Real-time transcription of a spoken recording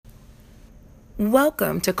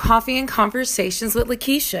Welcome to Coffee and Conversations with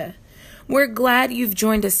Lakeisha. We're glad you've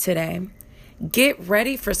joined us today. Get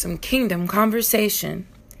ready for some kingdom conversation.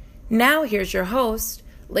 Now here's your host,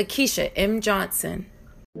 Lakeisha M. Johnson.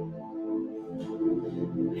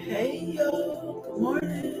 Hey yo, good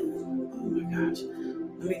morning. Oh my gosh,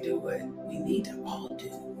 let me do what we need to all do.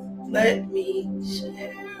 Let me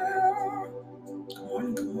share. Good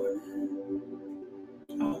morning, good morning.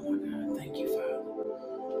 Oh my God, thank you, Father.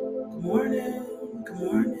 Good morning, good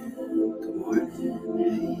morning, good morning.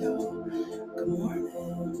 Hey yo, good morning.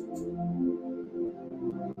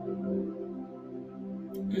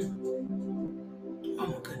 Oh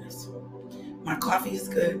my goodness, my coffee is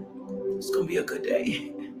good. It's gonna be a good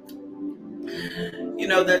day. You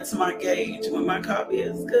know, that's my gauge. When my coffee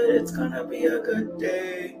is good, it's gonna be a good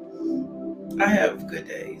day. I have good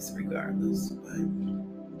days regardless, but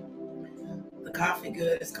the coffee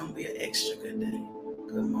good, it's gonna be an extra good day.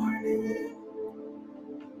 Good morning.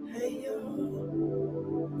 Hey y'all.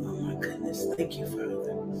 Oh my goodness. Thank you,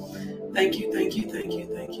 Father. Thank you, thank you, thank you,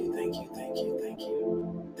 thank you, thank you, thank you, thank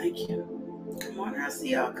you. Thank you. Good morning. I see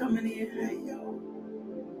y'all coming in. Hey y'all.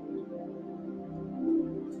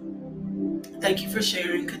 Thank you for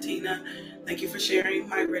sharing, Katina. Thank you for sharing,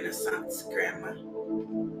 my Renaissance grandma.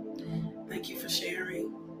 Thank you for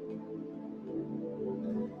sharing.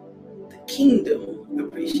 The kingdom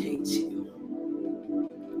appreciates you.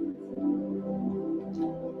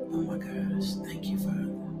 Oh my gosh. Thank you, Father.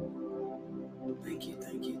 Thank you,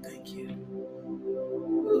 thank you, thank you.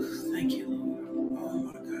 Oof, thank you, Lord. Oh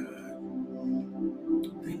my God.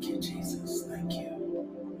 Thank you, Jesus. Thank you.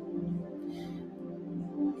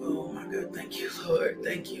 Oh my God. Thank you, Lord.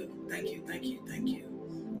 Thank you. Thank you. Thank you. Thank you.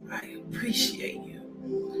 I appreciate you.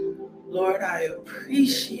 Lord, I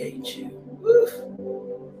appreciate you. Oof.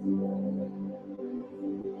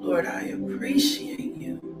 Lord, I appreciate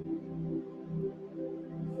you.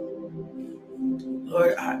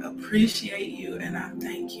 Lord, I appreciate you and I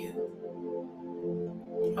thank you.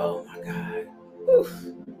 Oh my God. Oof.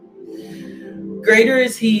 Greater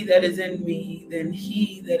is he that is in me than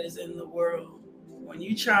he that is in the world. When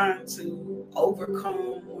you're trying to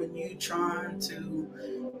overcome, when you're trying to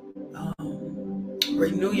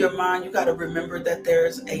renew your mind, you got to remember that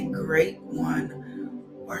there's a great one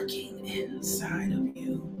working inside of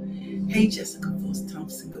you. Hey, Jessica Foss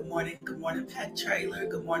Thompson. Good morning. Good morning, Pat Traylor.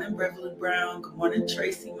 Good morning, Beverly Brown. Good morning,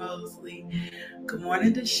 Tracy Mosley. Good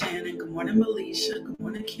morning to Shannon. Good morning, Melisha. Good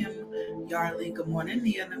morning, Kim Yarley. Good morning,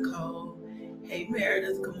 Nia Nicole. Hey,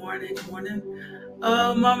 Meredith. Good morning. Good morning,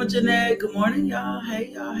 Mama Jeanette. Good morning, y'all. Hey,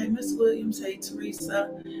 y'all. Hey, Miss Williams. Hey, Teresa.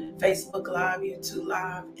 Facebook Live, YouTube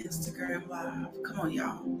Live, Instagram Live. Come on,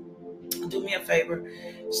 y'all. Do me a favor.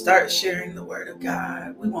 Start sharing the word of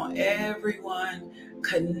God. We want everyone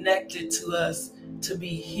connected to us to be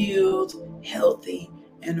healed, healthy,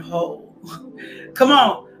 and whole. Come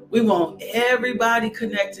on. We want everybody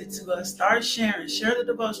connected to us. Start sharing. Share the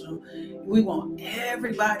devotional. We want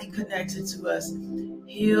everybody connected to us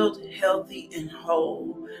healed, healthy, and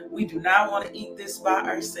whole. We do not want to eat this by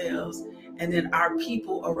ourselves, and then our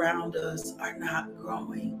people around us are not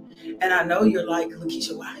growing. And I know you're like,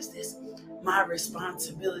 Lakeisha, why is this my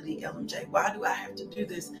responsibility, LMJ? Why do I have to do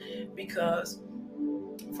this? Because,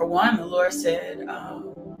 for one, the Lord said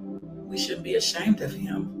we shouldn't be ashamed of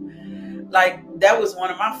him. Like, that was one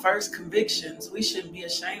of my first convictions. We shouldn't be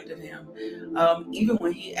ashamed of him. Even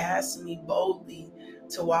when he asked me boldly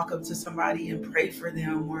to walk up to somebody and pray for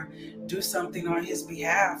them or do something on his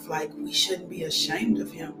behalf, like, we shouldn't be ashamed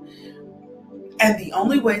of him. And the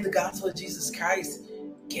only way the gospel of Jesus Christ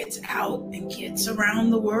gets out and gets around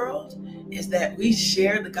the world is that we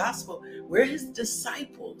share the gospel. We're his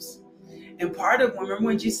disciples. And part of, remember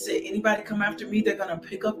when Jesus said, anybody come after me, they're going to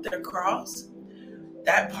pick up their cross?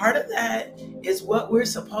 That part of that is what we're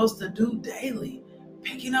supposed to do daily,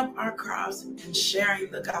 picking up our cross and sharing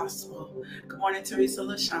the gospel. Good morning, Teresa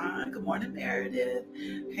LaShawn. Good morning, Meredith.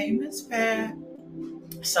 Hey, Miss Pat.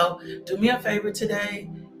 So do me a favor today.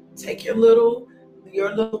 Take your little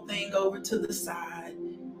thing over to the side.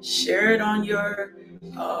 Share it on your,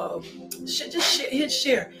 hit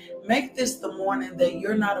share. Make this the morning that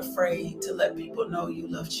you're not afraid to let people know you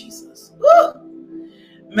love Jesus. Woo!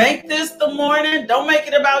 Make this the morning. Don't make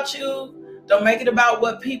it about you. Don't make it about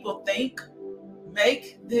what people think.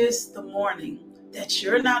 Make this the morning that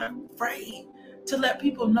you're not afraid to let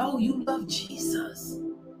people know you love Jesus.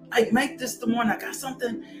 Like, make this the morning. I got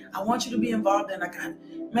something I want you to be involved in.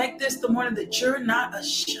 Make this the morning that you're not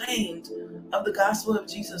ashamed of the gospel of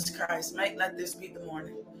Jesus Christ. Let this be the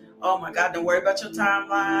morning. Oh my God, don't worry about your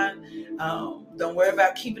timeline. Don't worry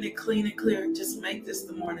about keeping it clean and clear. Just make this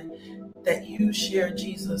the morning that you share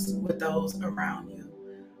Jesus with those around you.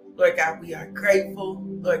 Lord God, we are grateful.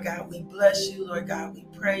 Lord God, we bless you. Lord God, we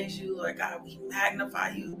praise you. Lord God, we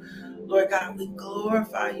magnify you. Lord God, we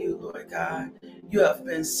glorify you. Lord God, you have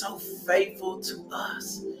been so faithful to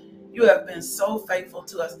us. You have been so faithful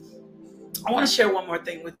to us. I want to share one more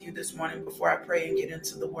thing with you this morning before I pray and get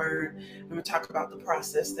into the word. I'm going to talk about the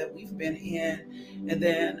process that we've been in, and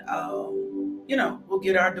then, we'll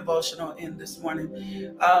get our devotional in this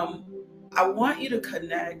morning. I want you to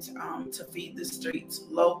connect to Feed the Streets,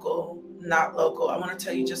 local, not local. I want to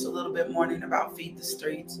tell you just a little bit more about Feed the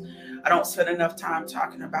Streets. I don't spend enough time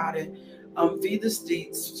talking about it. Feed the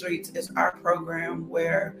Streets is our program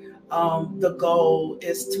where the goal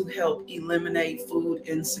is to help eliminate food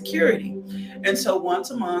insecurity. And so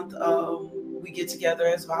once a month, we get together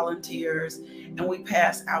as volunteers and we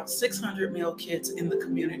pass out 600 meal kits in the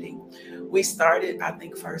community. We started, I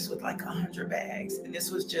think, first with like 100 bags. And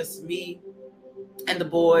this was just me and the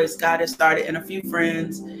boys. God had started, and a few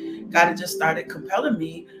friends. God had just started compelling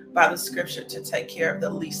me by the scripture to take care of the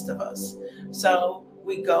least of us. So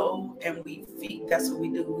we go and we feed. That's what we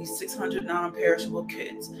do. We 600 non-perishable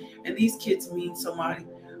kits. And these kits mean so much.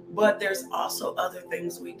 But there's also other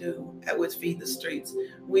things we do with Feed the Streets.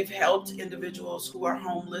 We've helped individuals who are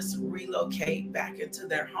homeless relocate back into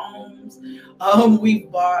their homes.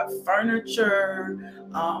 We've bought furniture.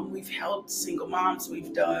 We've helped single moms.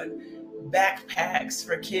 We've done backpacks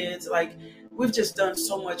for kids. Like, we've just done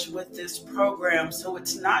so much with this program. So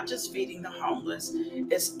it's not just feeding the homeless.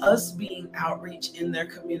 It's us being outreach in their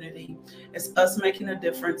community. It's us making a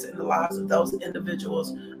difference in the lives of those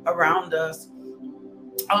individuals around us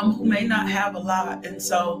who may not have a lot. And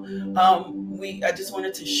so I just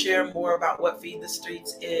wanted to share more about what Feed the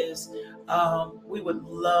Streets is. We would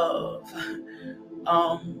love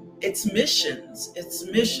its missions.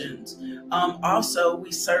 Also,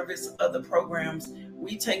 we service other programs.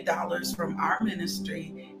 We take dollars from our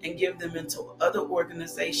ministry and give them into other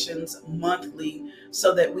organizations monthly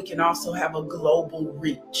so that we can also have a global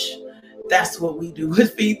reach. That's what we do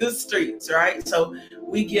with Feed the Streets, right? So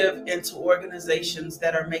we give into organizations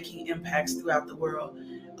that are making impacts throughout the world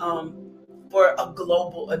for a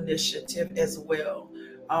global initiative as well.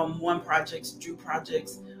 One project, Drew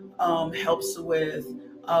Projects, helps with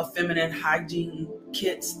feminine hygiene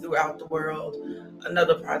kits throughout the world.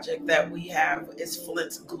 Another project that we have is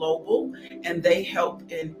Flint Global, and they help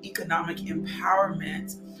in economic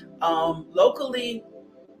empowerment locally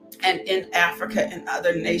and in Africa and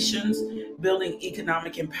other nations, building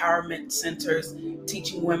economic empowerment centers,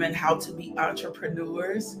 teaching women how to be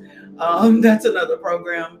entrepreneurs. That's another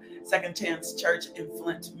program. Second Chance Church in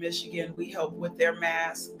Flint, Michigan. We help with their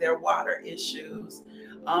masks, their water issues.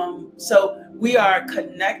 So we are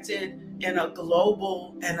connected in a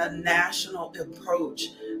global and a national approach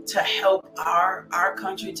to help our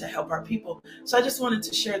country, to help our people. So I just wanted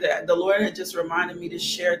to share that. The Lord had just reminded me to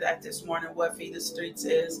share that this morning, what Feed the Streets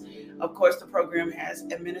is. Of course, the program has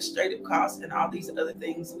administrative costs and all these other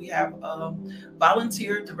things. We have a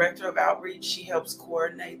volunteer director of outreach. She helps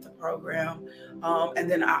coordinate the program. And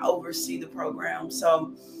then I oversee the program.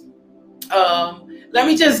 So let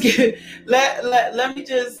me just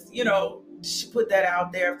put that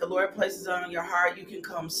out there. If the Lord places it on your heart, you can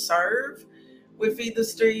come serve with Feed the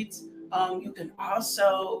Streets. You can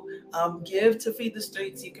also give to Feed the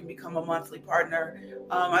Streets. You can become a monthly partner.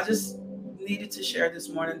 I just needed to share this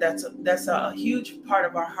morning. That's a huge part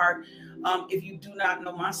of our heart. If you do not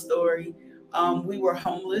know my story, we were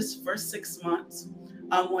homeless for 6 months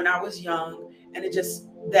when I was young, and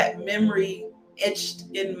that memory etched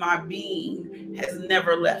in my being has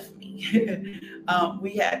never left me.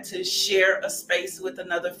 We had to share a space with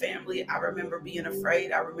another family. I remember being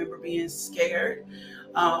afraid. I remember being scared.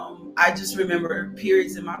 I just remember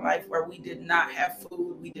periods in my life where we did not have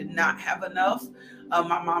food. We did not have enough.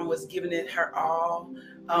 My mom was giving it her all.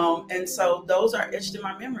 And so those are etched in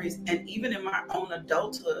my memories. And even in my own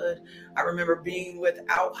adulthood, I remember being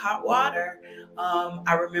without hot water.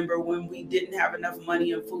 I remember when we didn't have enough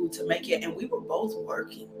money and food to make it, and we were both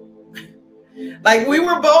working.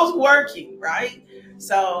 Right?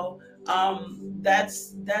 So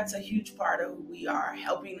that's a huge part of who we are,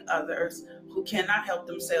 helping others who cannot help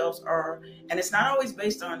themselves, and it's not always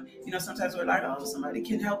based on, sometimes we're like, oh, somebody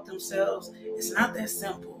can help themselves. It's not that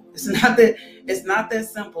simple. It's not that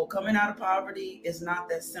simple. Coming out of poverty is not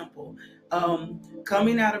that simple.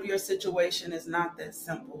 Coming out of your situation is not that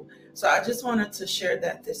simple. So I just wanted to share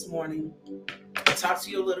that this morning. I'll talk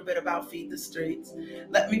to you a little bit about Feed the Streets.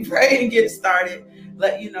 Let me pray and get started.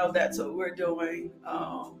 Let you know that's what we're doing.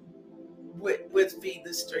 with Feed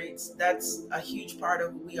the Streets. That's a huge part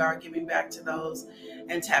of who we are, giving back to those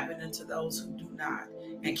and tapping into those who do not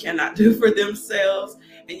and cannot do for themselves.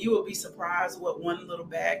 And you will be surprised what one little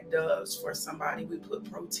bag does for somebody. We put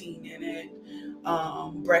protein in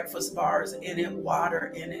it, breakfast bars in it,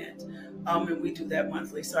 water in it, and we do that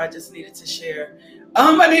monthly. So I just needed to share.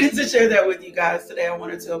 I needed to share that with you guys today. I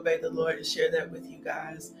wanted to obey the Lord and share that with you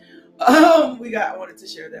guys. I wanted to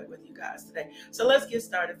share that with you guys today. So let's get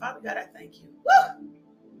started. Father God, I thank you. Woo!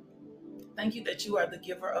 Thank you that you are the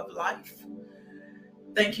giver of life.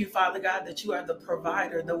 Thank you, Father God, that you are the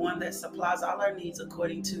provider, the one that supplies all our needs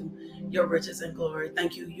according to your riches and glory.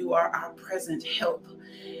 Thank you. You are our present help.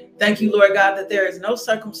 Thank you, Lord God, that there is no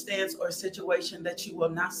circumstance or situation that you will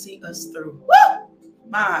not see us through. Woo!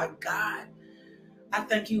 My God. I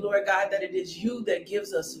thank you, Lord God, that it is you that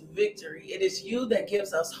gives us victory. It is you that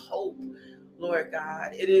gives us hope, Lord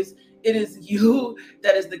God. It is you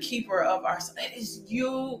that is the keeper of our soul. It is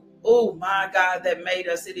you, oh my God, that made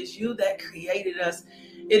us. It is you that created us.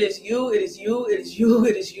 It is you, it is you, it is you,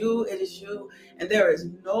 it is you, it is you. And there is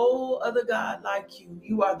no other God like you.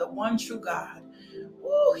 You are the one true God.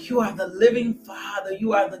 Ooh, you are the living Father.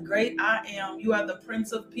 You are the great I am. You are the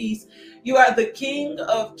Prince of Peace. You are the King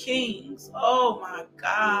of Kings. Oh my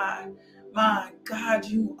God. My God,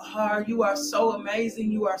 you are. You are so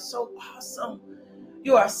amazing. You are so awesome.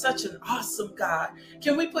 You are such an awesome God.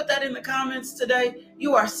 Can we put that in the comments today?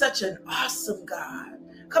 You are such an awesome God.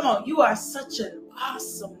 Come on, you are such an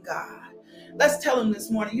awesome God. Let's tell him this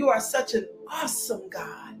morning, you are such an awesome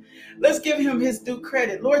God. Let's give him his due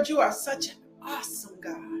credit. Lord, you are such an awesome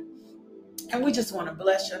God. And we just want to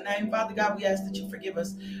bless your name. Father God, we ask that you forgive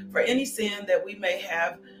us for any sin that we may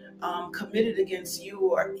have committed against you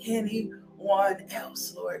or anyone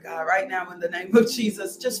else, Lord God. Right now, in the name of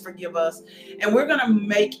Jesus, just forgive us. And we're going to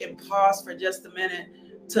make and pause for just a minute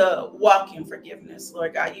to walk in forgiveness,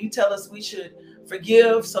 Lord God. You tell us we should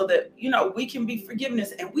forgive so that, we can be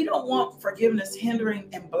forgiveness. And we don't want forgiveness hindering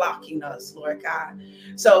and blocking us, Lord God.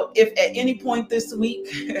 So if at any point this week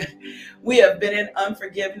we have been in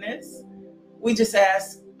unforgiveness, we just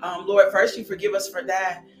ask, Lord, first you forgive us for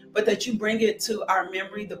that, but that you bring it to our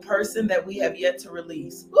memory, the person that we have yet to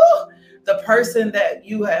release. Woo! The person that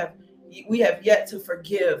we have yet to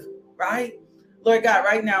forgive, right? Lord God,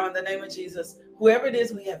 right now in the name of Jesus, whoever it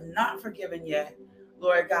is we have not forgiven yet,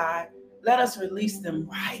 Lord God, let us release them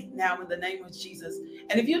right now in the name of Jesus.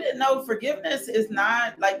 And if you didn't know, forgiveness is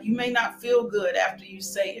not like, you may not feel good after you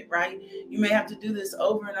say it, right? You may have to do this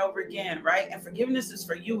over and over again, right? And forgiveness is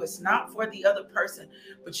for you. It's not for the other person.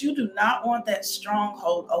 But you do not want that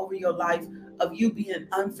stronghold over your life of you being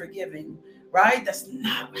unforgiving, right? That's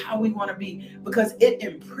not how we want to be, because it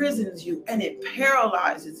imprisons you and it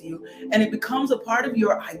paralyzes you and it becomes a part of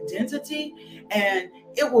your identity, and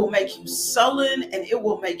it will make you sullen and it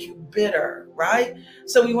will make you bitter, right?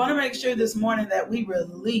 So we want to make sure this morning that we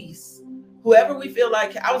release whoever we feel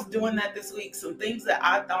like. I was doing that this week. Some things that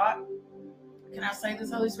I thought, can I say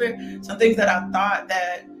this, Holy Spirit? Some things that I thought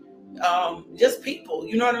that just people,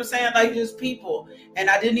 you know what I'm saying? Like just people. And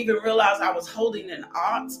I didn't even realize I was holding an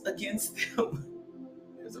ought against them.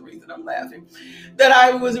 There's a reason I'm laughing. That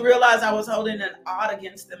I realized I was holding an ought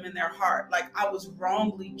against them in their heart. Like I was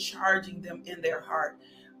wrongly charging them in their heart.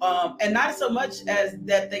 And not so much as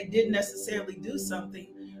that they didn't necessarily do something,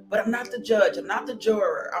 but I'm not the judge. I'm not the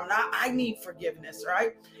juror. I need forgiveness,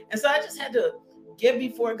 right? And so I just had to get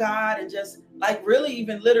before God and just like really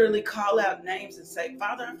even literally call out names and say,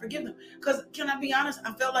 Father, I forgive them. Because can I be honest?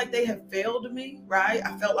 I felt like they have failed me, right?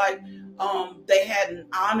 I felt like they hadn't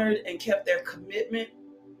honored and kept their commitment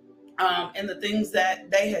and the things that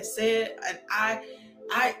they had said. And I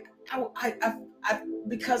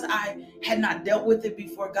because I had not dealt with it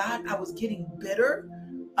before God, I was getting bitter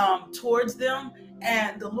towards them.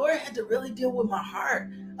 And the Lord had to really deal with my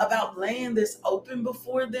heart about laying this open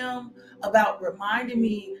before them, about reminding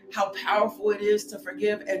me how powerful it is to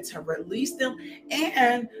forgive and to release them,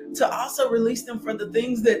 and to also release them for the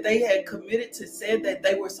things that they had committed to, said that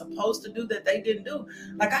they were supposed to do that they didn't do.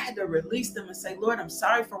 Like I had to release them and say, Lord, I'm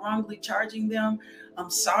sorry for wrongly charging them.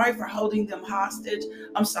 I'm sorry for holding them hostage.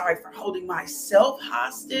 I'm sorry for holding myself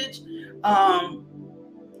hostage.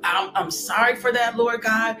 I'm sorry for that, Lord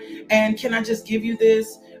God. And can I just give you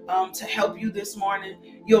this to help you this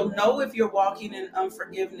morning? You'll know if you're walking in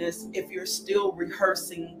unforgiveness if you're still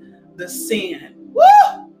rehearsing the sin.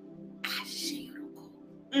 Woo!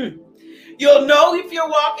 You'll know if you're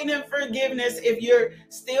walking in forgiveness if you're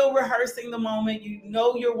still rehearsing the moment. You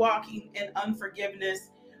know you're walking in unforgiveness.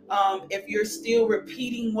 If you're still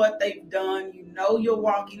repeating what they've done, you know you're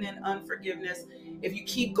walking in unforgiveness. if you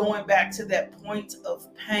keep going back to that point of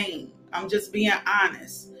pain. I'm just being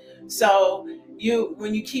honest. So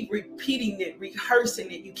when you keep repeating it,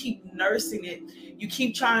 rehearsing it, you keep nursing it, you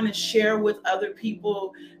keep trying to share with other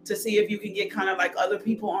people to see if you can get kind of like other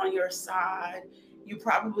people on your side, you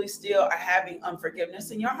probably still are having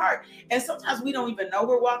unforgiveness in your heart. And sometimes we don't even know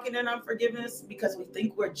we're walking in unforgiveness because we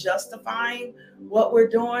think we're justifying what we're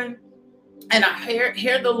doing. And I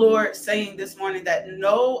hear the Lord saying this morning that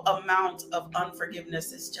no amount of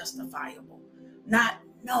unforgiveness is justifiable. Not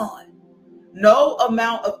none. No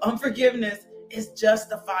amount of unforgiveness is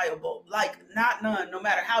justifiable. Like not none. No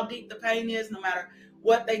matter how deep the pain is, no matter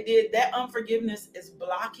what they did, that unforgiveness is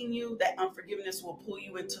blocking you. That unforgiveness will pull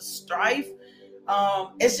you into strife.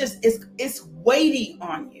 It's weighty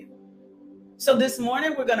on you. So this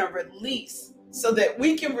morning we're going to release so that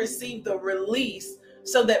we can receive the release,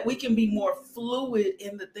 so that we can be more fluid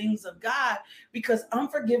in the things of God, because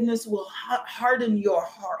unforgiveness will harden your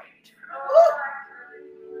heart.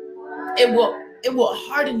 It will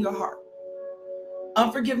harden your heart.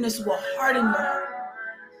 Unforgiveness will harden your heart.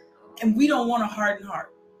 And we don't want a hardened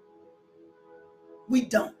heart. We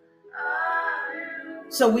don't.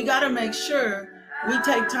 So we got to make sure we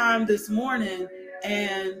take time this morning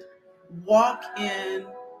and walk in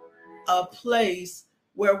a place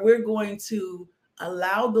where we're going to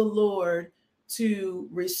allow the Lord to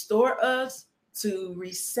restore us, to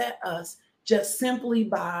reset us, just simply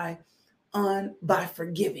by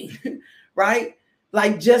forgiving, right?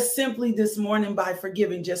 Like just simply this morning by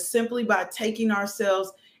forgiving, just simply by taking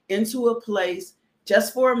ourselves into a place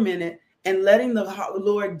just for a minute and letting the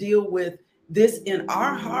Lord deal with this in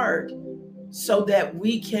our heart so that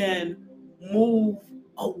we can move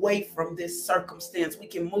away from this circumstance. We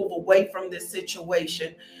can move away from this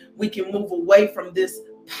situation. We can move away from this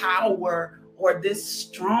power or this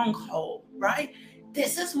stronghold, right?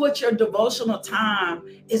 This is what your devotional time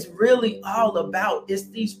is really all about. It's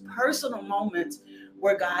these personal moments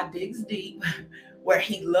where God digs deep, where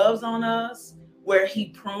he loves on us, where he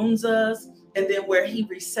prunes us, and then where he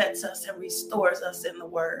resets us and restores us in the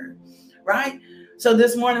word, right? So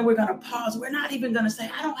this morning we're going to pause. We're not even going to say,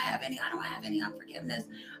 I don't have any unforgiveness.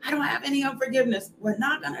 I don't have any unforgiveness. We're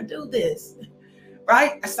not going to do this,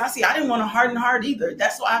 right? Stasi, I didn't want a hardened heart either.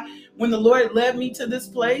 That's why when the Lord led me to this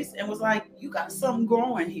place and was like, you got something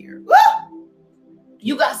growing here. Woo!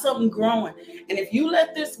 You got something growing. And if you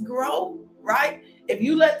let this grow, right? If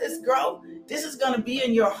you let this grow, this is going to be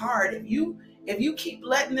in your heart. If you keep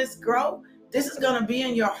letting this grow, this is going to be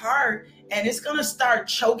in your heart, and it's going to start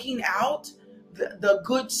choking out the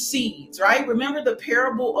good seeds, right? Remember the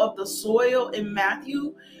parable of the soil in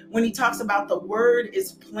Matthew when he talks about the word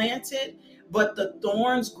is planted, but the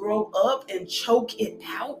thorns grow up and choke it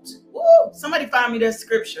out. Woo! Somebody find me that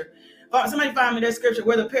scripture. Somebody find me that scripture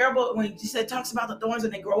where the parable, when he said, talks about the thorns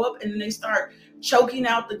and they grow up and then they start choking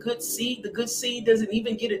out the good seed. The good seed doesn't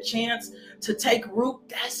even get a chance to take root.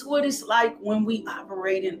 That's what it's like when we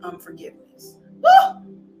operate in unforgiveness.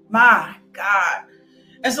 Woo! My God.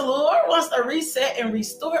 And so the Lord wants to reset and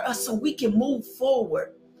restore us so we can move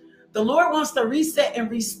forward. The Lord wants to reset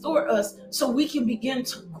and restore us so we can begin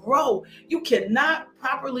to grow. You cannot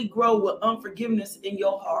properly grow with unforgiveness in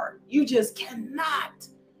your heart. You just cannot.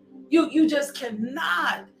 You just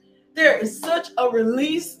cannot. There is such a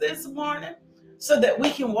release this morning so that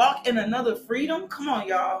we can walk in another freedom. Come on,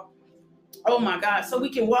 y'all. Oh my God. So we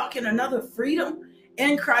can walk in another freedom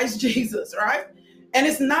in Christ Jesus, right? And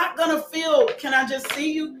it's not going to feel, can I just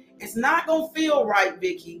see you? It's not going to feel right,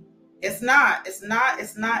 Vicky. It's not. It's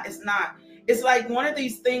like one of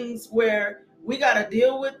these things where we got to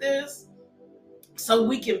deal with this so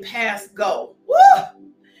we can pass go. Woo!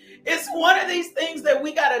 It's one of these things that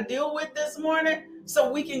we got to deal with this morning so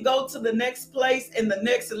we can go to the next place and the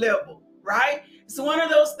next level, right? It's one of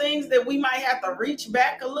those things that we might have to reach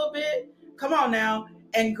back a little bit. Come on now,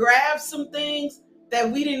 and grab some things that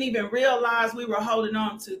we didn't even realize we were holding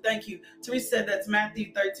on to. Thank you. Teresa said that's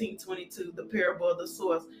Matthew 13:22, the parable of the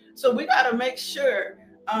soils. So we got to make sure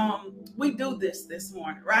we do this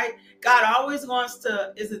morning, right? God always wants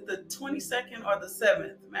to, is it the 22nd or the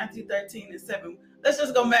 7th? Matthew 13:7. Let's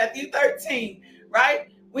just go Matthew 13,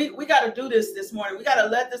 right? We got to do this morning. We got to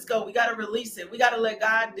let this go. We got to release it. We got to let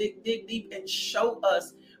God dig deep and show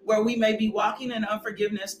us where we may be walking in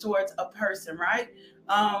unforgiveness towards a person, right?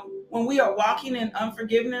 When we are walking in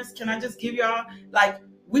unforgiveness, can I just give y'all, like,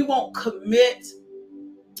 we won't commit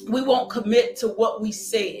to what we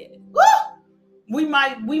said. Woo! We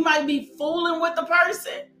might be fooling with the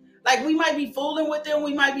person. Like, we might be fooling with them.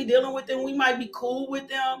 We might be dealing with them. We might be cool with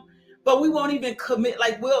them, but we won't even commit.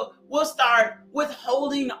 Like, we'll start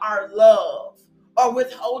withholding our love, or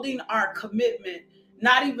withholding our commitment,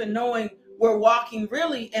 not even knowing we're walking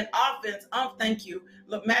really in offense. Thank you.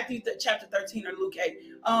 Look, Matthew chapter 13 or Luke 8,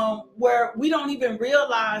 where we don't even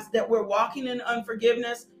realize that we're walking in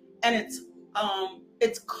unforgiveness, and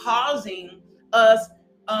it's causing us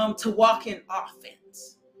to walk in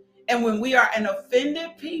offense. And when we are an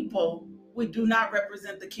offended people, we do not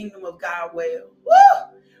represent the kingdom of God well.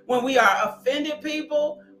 Woo! When we are offended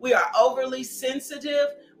people, we are overly sensitive.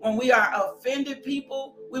 When we are offended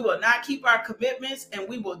people, we will not keep our commitments, and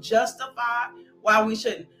we will justify why we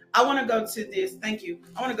shouldn't. I want to go to this. Thank you.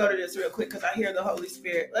 I want to go to this real quick because I hear the Holy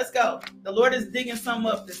Spirit. Let's go. The Lord is digging something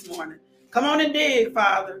up this morning. Come on and dig,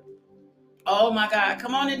 Father. Oh my God.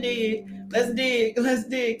 Come on and dig. Let's dig. Let's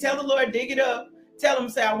dig. Tell the Lord, dig it up. Tell him,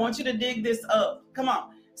 say, I want you to dig this up. Come on.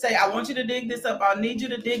 Say, I want you to dig this up. I need you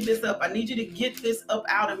to dig this up. I need you to get this up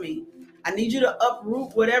out of me. I need you to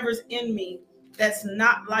uproot whatever's in me that's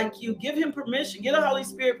not like you. Give him permission. Give the Holy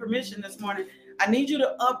Spirit permission this morning. I need you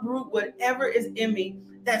to uproot whatever is in me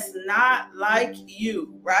that's not like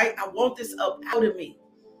you, right? I want this up out of me.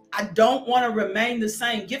 I don't want to remain the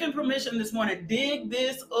same. Give him permission this morning. Dig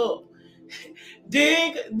this up.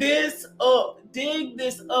 Dig this up. Dig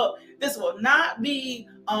this up. This will not be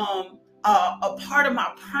a part of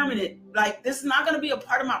my permanent, like this is not going to be a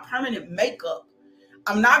part of my permanent makeup.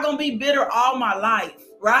 I'm not going to be bitter all my life,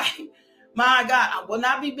 right? My God, I will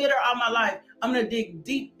not be bitter all my life. I'm going to dig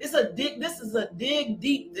deep. This is a dig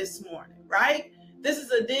deep this morning, right? This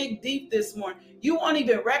is a dig deep this morning. You won't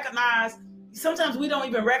even recognize, sometimes we don't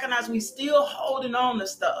even recognize we still holding on to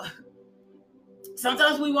stuff.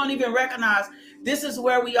 Sometimes we won't even recognize this is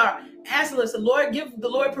where we are. Ask the Lord, give the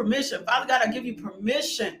Lord permission. Father God, I give you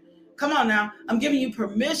permission. Come on now. I'm giving you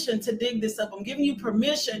permission to dig this up. I'm giving you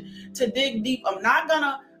permission to dig deep. I'm not going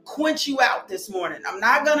to quench you out this morning. I'm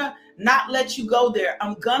not going to not let you go there.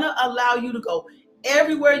 I'm going to allow you to go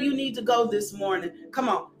everywhere you need to go this morning. Come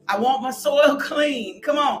on. I want my soil clean.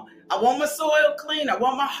 Come on. I want my soil clean. I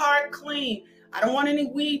want my heart clean. I don't want any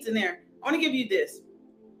weeds in there. I want to give you this.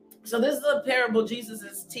 So this is a parable Jesus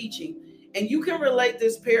is teaching, and you can relate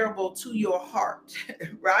this parable to your heart,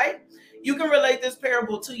 right? You can relate this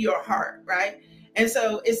parable to your heart, right? And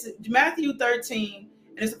so it's Matthew 13,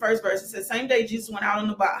 and it's the first verse. It says, same day Jesus went out in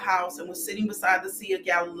the house and was sitting beside the Sea of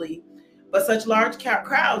Galilee. But such large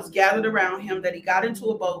crowds gathered around him that he got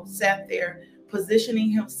into a boat, sat there,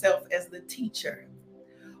 positioning himself as the teacher.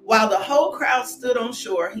 While the whole crowd stood on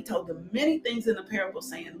shore, he told them many things in the parable,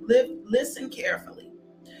 saying, listen carefully.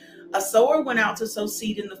 A sower went out to sow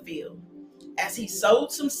seed in the field. As he sowed,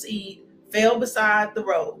 some seed fell beside the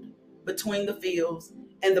road between the fields,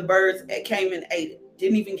 and the birds came and ate it.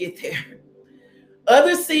 Didn't even get there.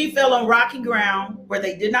 Other seed fell on rocky ground where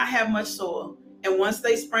they did not have much soil. And once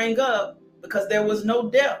they sprang up, because there was no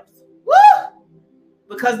depth. Woo!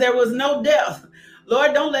 Because there was no depth.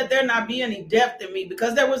 Lord, don't let there not be any depth in me,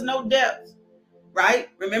 because there was no depth, right?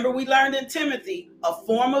 Remember, we learned in Timothy, a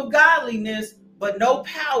form of godliness, but no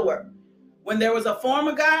power. When there was a form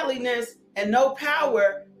of godliness and no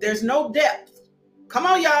power, there's no depth. Come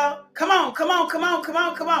on, y'all. Come on, come on, come on, come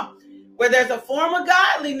on, come on. Where there's a form of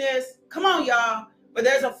godliness, come on, y'all. Where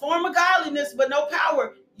there's a form of godliness, but no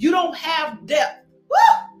power, you don't have depth.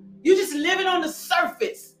 Woo! You just living on the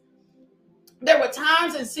surface. There were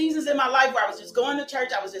times and seasons in my life where I was just going to church.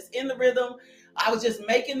 I was just in the rhythm. I was just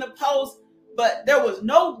making the post, but there was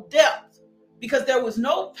no depth because there was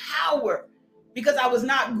no power, because I was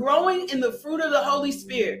not growing in the fruit of the Holy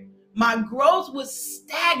Spirit. My growth was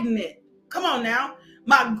stagnant. Come on now.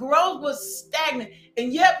 My growth was stagnant.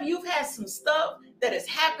 And yep, you've had some stuff that has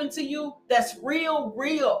happened to you that's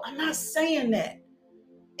real. I'm not saying that.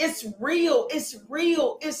 It's real. It's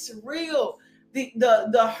real. It's real.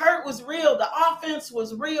 The hurt was real. The offense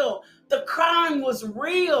was real. The crime was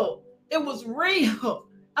real. It was real.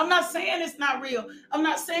 I'm not saying it's not real. I'm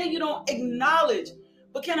not saying you don't acknowledge.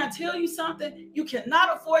 But can I tell you something? You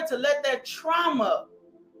cannot afford to let that trauma,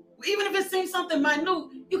 even if it seems something minute,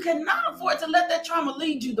 you cannot afford to let that trauma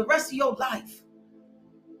lead you the rest of your life.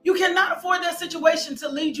 You cannot afford that situation to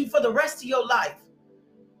lead you for the rest of your life.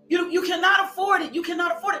 You cannot afford it. You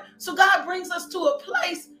cannot afford it. So God brings us to a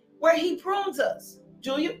place where he prunes us.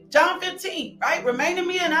 Julia, John 15, right? Remain in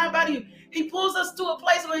me and I about you. He pulls us to a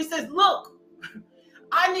place where he says, look,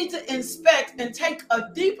 I need to inspect and take a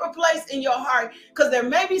deeper place in your heart, because there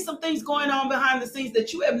may be some things going on behind the scenes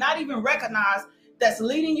that you have not even recognized that's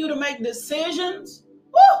leading you to make decisions,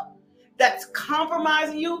 that's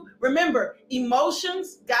compromising you. Remember,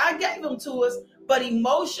 emotions, God gave them to us, but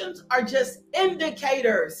emotions are just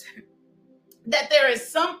indicators that there is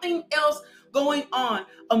something else going on.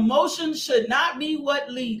 Emotions should not be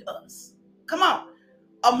what lead us. Come on.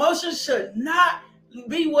 Emotions should not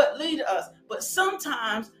be what lead us. But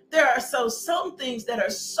sometimes there are some things that are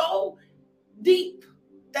so deep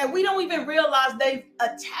that we don't even realize they've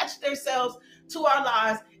attached themselves to our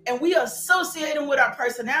lives, and we associate them with our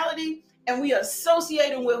personality, and we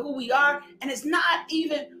associate them with who we are, and it's not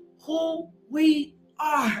even who we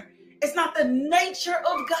are. It's not the nature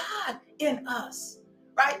of God in us,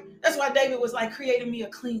 right? That's why David was like, creating me a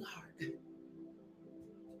clean heart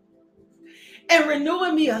and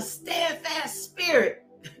renewing me a steadfast spirit.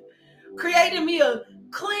 Creating me a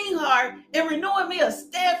clean heart and renewing me a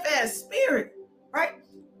steadfast spirit, right?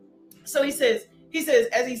 So he says,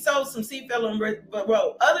 as he sowed, some seed fell on road.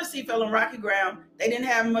 Other seed fell on rocky ground. They didn't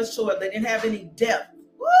have much soil. They didn't have any depth.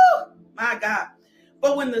 Woo! My God.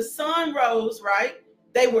 But when the sun rose, right,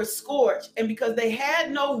 they were scorched. And because they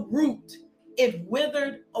had no root, it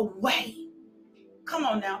withered away. Come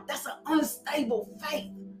on now. That's an unstable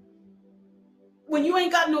faith. When you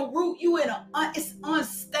ain't got no root, it's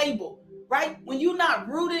unstable, right? When you're not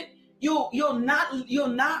rooted, you'll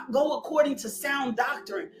not go according to sound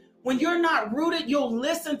doctrine. When you're not rooted, you'll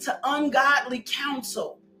listen to ungodly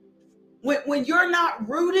counsel. When you're not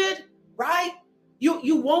rooted, right,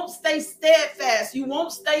 you won't stay steadfast. You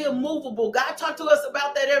won't stay immovable. God talked to us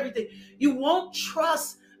about that everything. You won't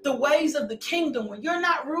trust the ways of the kingdom. When you're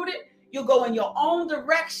not rooted, you'll go in your own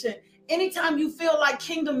direction. Anytime you feel like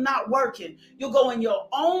kingdom not working, you'll go in your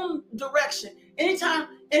own direction. Anytime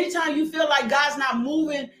you feel like God's not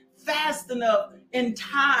moving fast enough in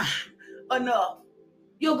time enough,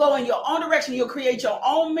 you'll go in your own direction. You'll create your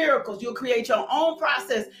own miracles. You'll create your own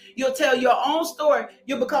process. You'll tell your own story.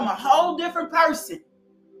 You'll become a whole different person.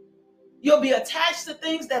 You'll be attached to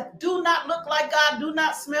things that do not look like God, do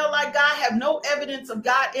not smell like God, have no evidence of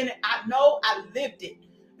God in it. I know I lived it.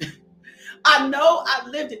 I know I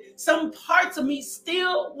lived it. Some parts of me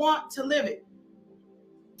still want to live it.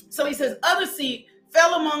 So he says, other seed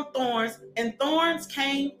fell among thorns, and thorns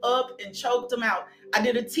came up and choked them out. I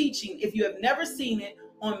did a teaching, if you have never seen it,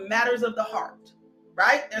 on matters of the heart,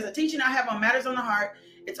 right? There's a teaching I have on matters on the heart.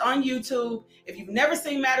 It's on YouTube. If you've never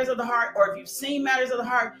seen matters of the heart, or if you've seen matters of the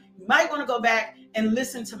heart, you might want to go back and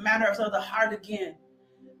listen to matters of the heart again.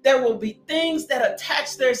 There will be things that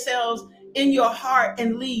attach themselves in your heart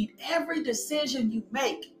and lead every decision you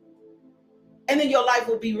make. And then your life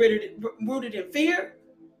will be rooted in fear,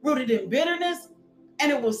 rooted in bitterness, and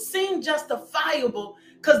it will seem justifiable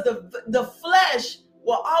because the flesh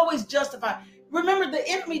will always justify. Remember, the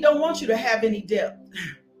enemy don't want you to have any depth.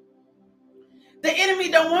 The enemy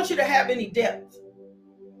don't want you to have any depth.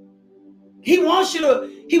 He wants you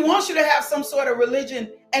to have some sort of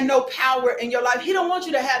religion and no power in your life. He don't want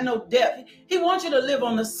you to have no depth. He wants you to live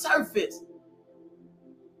on the surface.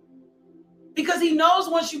 Because he knows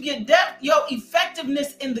once you get depth, your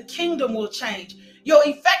effectiveness in the kingdom will change. Your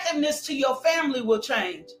effectiveness to your family will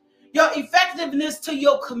change. Your effectiveness to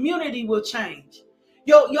your community will change.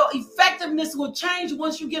 Your effectiveness will change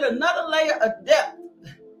once you get another layer of depth.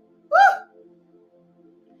 Woo!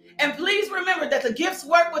 And please remember that the gifts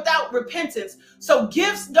work without repentance. So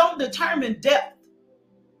gifts don't determine depth.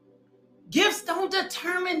 Gifts don't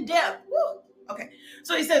determine depth. Woo! Okay.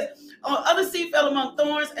 So he says, other seed fell among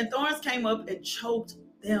thorns, and thorns came up and choked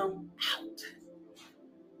them out.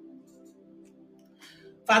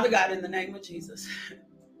 Father God, in the name of Jesus,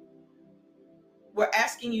 we're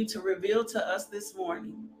asking you to reveal to us this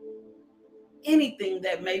morning anything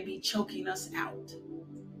that may be choking us out.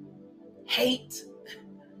 Hate,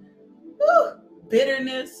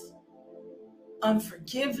 bitterness,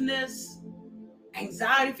 unforgiveness,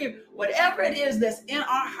 anxiety, fear, whatever it is that's in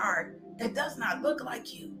our heart that does not look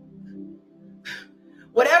like you.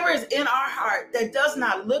 Whatever is in our heart that does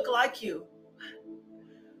not look like you,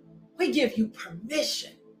 we give you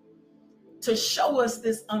permission to show us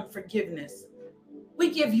this unforgiveness. We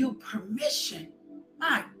give you permission,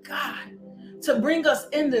 my God, to bring us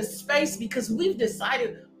in this space because we've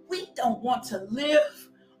decided we don't want to live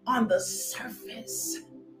on the surface.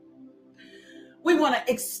 We want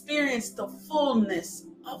to experience the fullness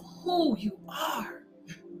of who you are.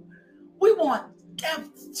 We want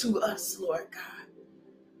depth to us, Lord God.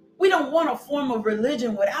 We don't want a form of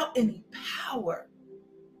religion without any power.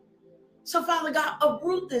 So, Father God,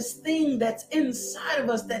 uproot this thing that's inside of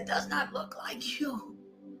us that does not look like you.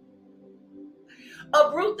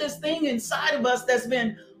 Uproot this thing inside of us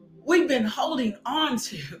we've been holding on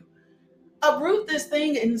to. Uproot this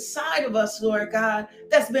thing inside of us, Lord God,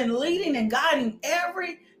 that's been leading and guiding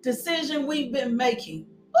every decision we've been making.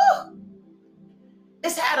 Woo!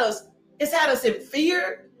 It's had us in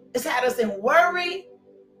fear. It's had us in worry.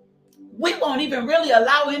 We won't even really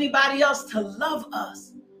allow anybody else to love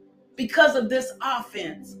us because of this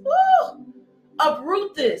offense. Woo!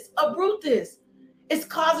 Uproot this. Uproot this. It's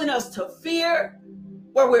causing us to fear,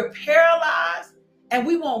 where we're paralyzed and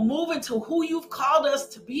we won't move into who you've called us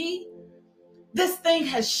to be. This thing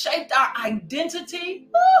has shaped our identity.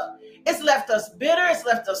 Woo! It's left us bitter. It's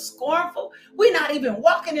left us scornful. We're not even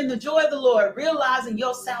walking in the joy of the Lord, realizing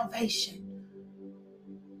your salvation.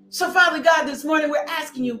 So, Father God, this morning we're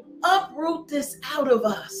asking you, uproot this out of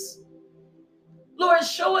us. Lord,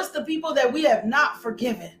 show us the people that we have not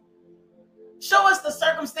forgiven. Show us the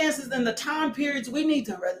circumstances and the time periods we need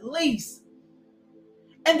to release.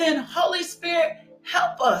 And then, Holy Spirit,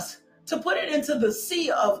 help us to put it into the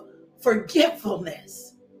sea of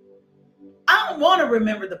forgetfulness. I don't want to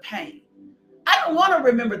remember the pain. I don't want to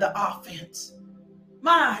remember the offense.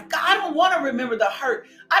 My God, I don't want to remember the hurt.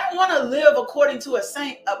 I don't want to live according to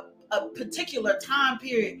a particular time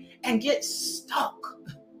period and get stuck.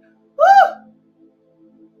 Woo!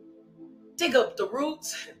 Dig up the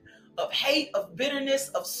roots of hate, of bitterness,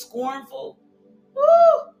 of scornful.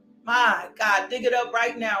 Woo! My God, dig it up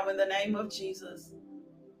right now in the name of Jesus.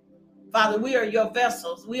 Father, we are your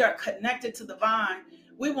vessels. We are connected to the vine.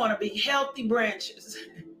 We want to be healthy branches.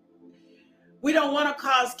 We don't want to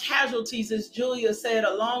cause casualties, as Julia said,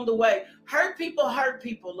 along the way. Hurt people,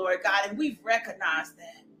 Lord God, and we've recognized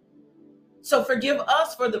that. So forgive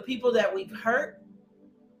us for the people that we've hurt.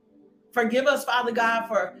 Forgive us, Father God,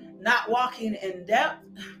 for not walking in depth.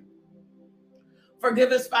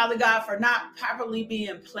 Forgive us, Father God, for not properly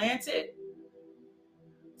being planted.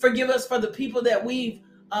 Forgive us for the people that we've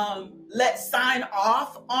let sign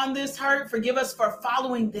off on this hurt. Forgive us for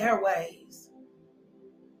following their ways.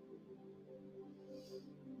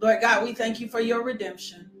 Lord God, we thank you for your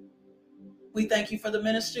redemption. We thank you for the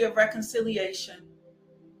ministry of reconciliation.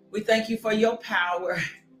 We thank you for your power.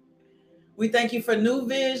 We thank you for new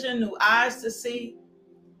vision, new eyes to see.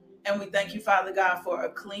 And we thank you, Father God, for a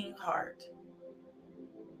clean heart.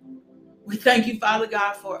 We thank you, Father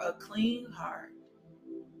God, for a clean heart.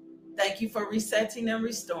 Thank you for resetting and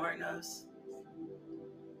restoring us.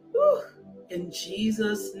 Whew. In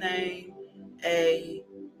Jesus' name,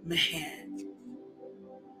 amen.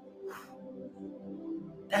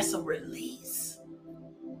 That's a release.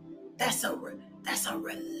 That's a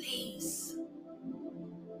release.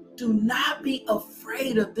 Do not be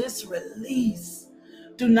afraid of this release.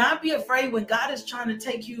 Do not be afraid when God is trying to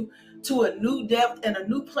take you to a new depth and a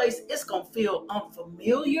new place. It's going to feel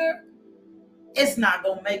unfamiliar. It's not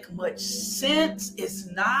going to make much sense. It's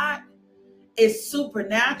not. It's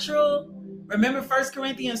supernatural. Remember 1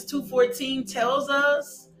 Corinthians 2:14 tells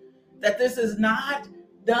us that this is not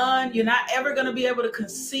done. You're not ever going to be able to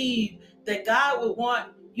conceive that God would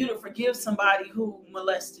want you to forgive somebody who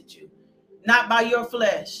molested you. Not by your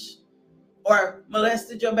flesh. Or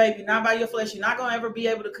molested your baby, not by your flesh. You're not going to ever be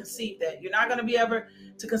able to conceive that. You're not going to be able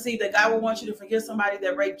to conceive that God would want you to forgive somebody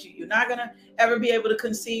that raped you. You're not going to ever be able to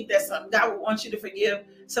conceive that God would want you to forgive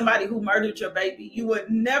somebody who murdered your baby. You would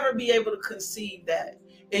never be able to conceive that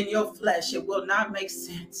in your flesh. It will not make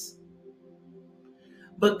sense.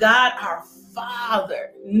 But God, our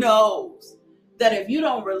Father, knows that if you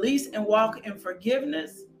don't release and walk in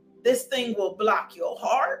forgiveness, this thing will block your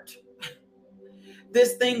heart.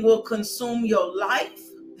 This thing will consume your life.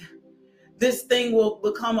 This thing will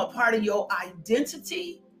become a part of your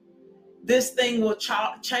identity. This thing will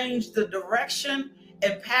change the direction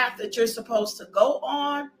and path that you're supposed to go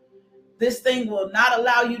on. This thing will not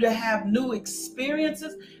allow you to have new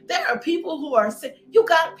experiences. There are people who are sick. You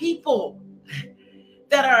got people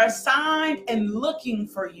that are assigned and looking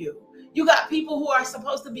for you. You got people who are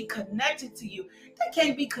supposed to be connected to you. They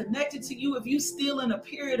can't be connected to you if you're still in a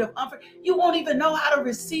period of you won't even know how to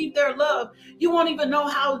receive their love. You won't even know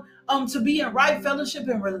how to be in right fellowship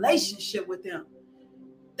and relationship with them.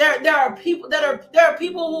 There are people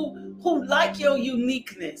who like your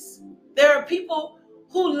uniqueness. There are people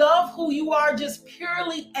who love who you are just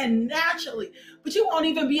purely and naturally, but you won't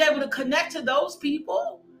even be able to connect to those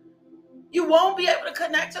people. You won't be able to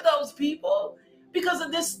connect to those people because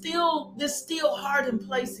of this still hardened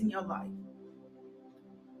place in your life.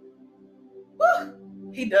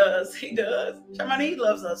 Woo! He does. Shamani, he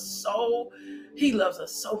loves us so much. He loves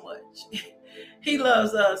us. He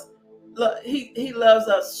loves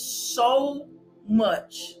us so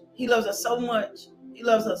much. He loves us so much. He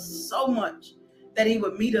loves us so much that he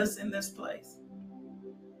would meet us in this place.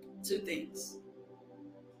 Two things.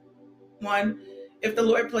 One, if the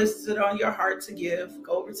Lord places it on your heart to give,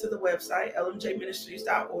 go over to the website,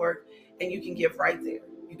 lmjministries.org, and you can give right there.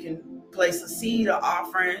 You can place a seed, an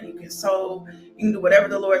offering, you can sow, you can do whatever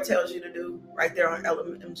the Lord tells you to do right there on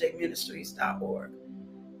lmjministries.org.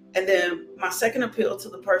 And then my second appeal to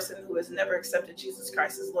the person who has never accepted Jesus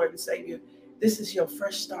Christ as Lord and Savior, this is your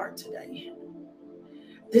fresh start today.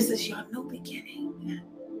 This is your new beginning.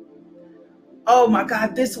 Oh my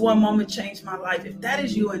God, this one moment changed my life. If that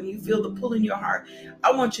is you and you feel the pull in your heart,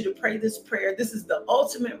 I want you to pray this prayer. This is the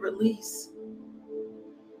ultimate release.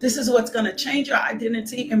 This is what's going to change your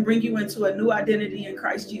identity and bring you into a new identity in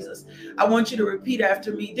Christ Jesus. I want you to repeat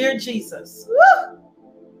after me. Dear Jesus, woo,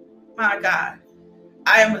 my God,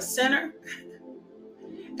 I am a sinner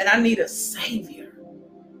and I need a Savior.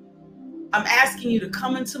 I'm asking you to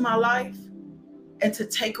come into my life and to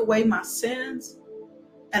take away my sins.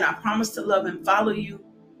 And I promise to love and follow you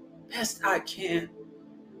best I can.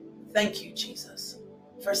 Thank you, Jesus,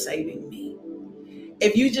 for saving me.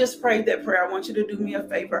 If you just prayed that prayer, I want you to do me a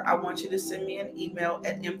favor. I want you to send me an email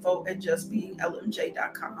at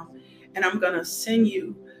info@justbeinglmj.com. And I'm going to send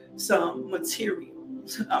you some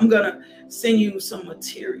materials. I'm going to send you some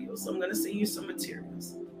materials.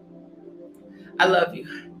 I love you.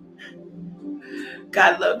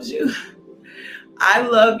 God loves you. I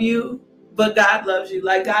love you, but God loves you.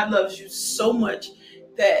 Like God loves you so much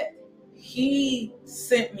that he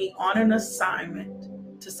sent me on an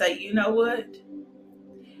assignment to say, you know what?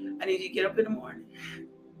 I need you to get up in the morning.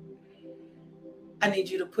 I need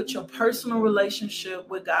you to put your personal relationship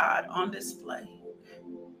with God on display.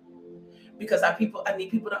 Because I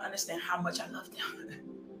need people to understand how much I love them.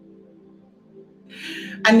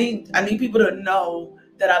 I need people to know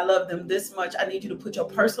that I love them this much. I need you to put your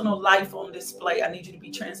personal life on display. I need you to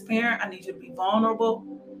be transparent. I need you to be vulnerable.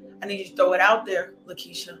 I need you to throw it out there,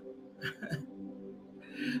 Lakeisha.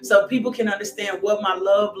 So people can understand what my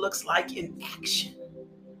love looks like in action.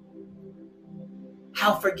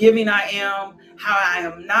 How forgiving I am, how I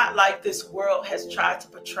am not like this world has tried to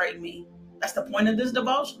portray me. That's the point of this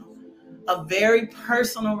devotional. A very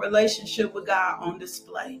personal relationship with God on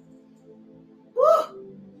display. Woo!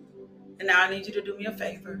 And now I need you to do me a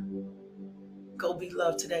favor. Go be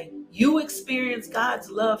loved today. You experience God's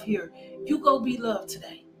love here. You go be loved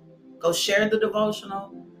today. Go share the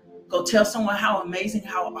devotional. Go tell someone how amazing,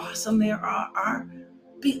 how awesome they are.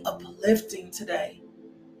 Be uplifting today.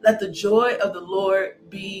 Let the joy of the Lord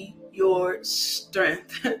be your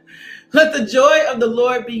strength. Let the joy of the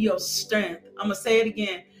Lord be your strength. I'm going to say it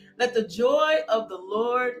again. Let the joy of the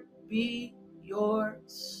Lord be your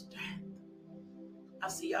strength. I'll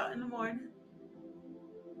see y'all in the morning.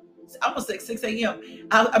 I almost said 6 a.m.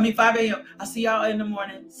 5 a.m. I'll see y'all in the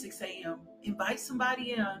morning, 6 a.m. Invite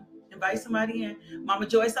somebody in. Mama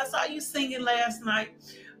Joyce, I saw you singing last night.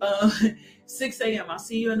 6 a.m. I'll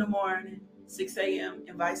see you in the morning. 6 a.m.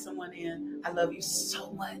 Invite someone in. I love you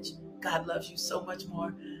so much. God loves you so much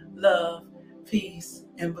more. Love, peace,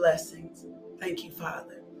 and blessings. Thank you,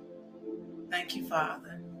 Father. Thank you,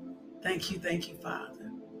 Father. Thank you,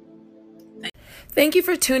 Father. Thank you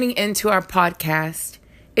for tuning into our podcast.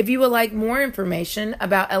 If you would like more information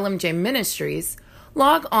about LMJ Ministries,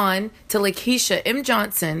 log on to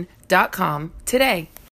LakeishaMJohnson.com today.